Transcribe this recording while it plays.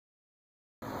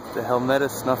The Helmetta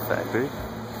snuff factory.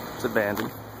 It's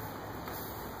abandoned.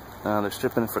 They're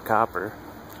stripping it for copper.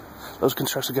 Those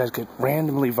construction guys get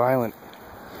randomly violent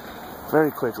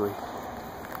very quickly.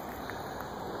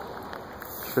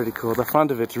 It's pretty cool. The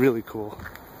front of it's really cool.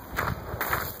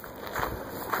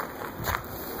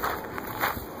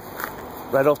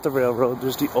 Right off the railroad,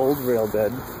 there's the old rail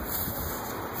bed.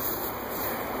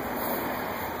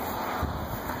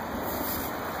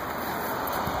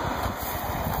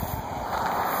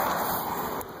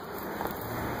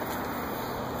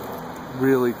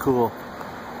 Really cool.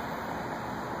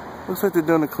 Looks like they're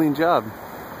doing a clean job.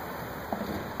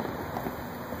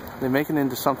 They're making it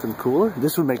into something cooler.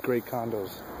 This would make great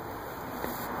condos.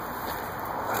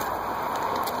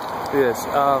 Yes,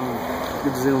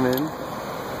 you can zoom in.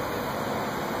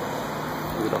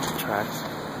 Get off the tracks.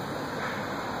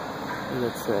 What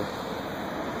does that say?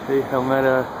 Hey,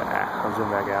 Helmetta. I'll zoom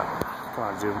back out. Come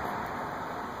on, zoom.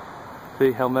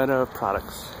 Hey, Helmetta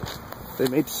products. They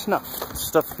made snuff.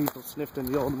 Stuff people sniffed in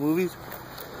the old movies.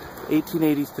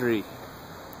 1883.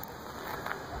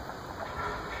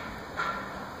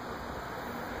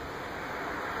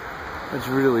 That's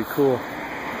really cool.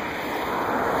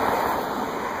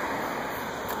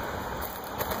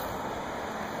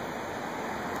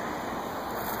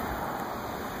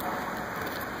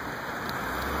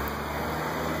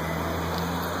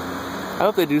 I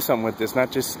hope they do something with this,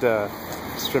 not just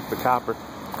strip the copper.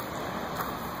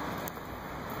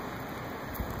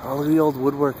 Oh, look at the old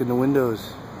woodwork in the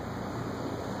windows.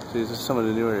 See, this is some of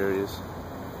the newer areas.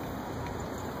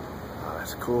 Oh,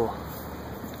 that's cool.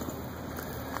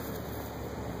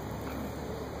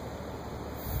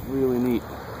 Really neat.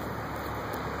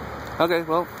 Okay,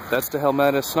 well, that's the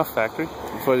Helmetta snuff factory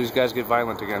before these guys get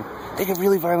violent again. They get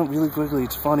really violent really quickly,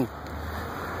 it's funny.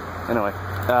 Anyway,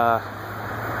 there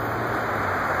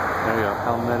you go,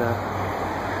 Helmetta.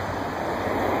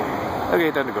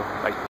 Okay, time to go. Bye.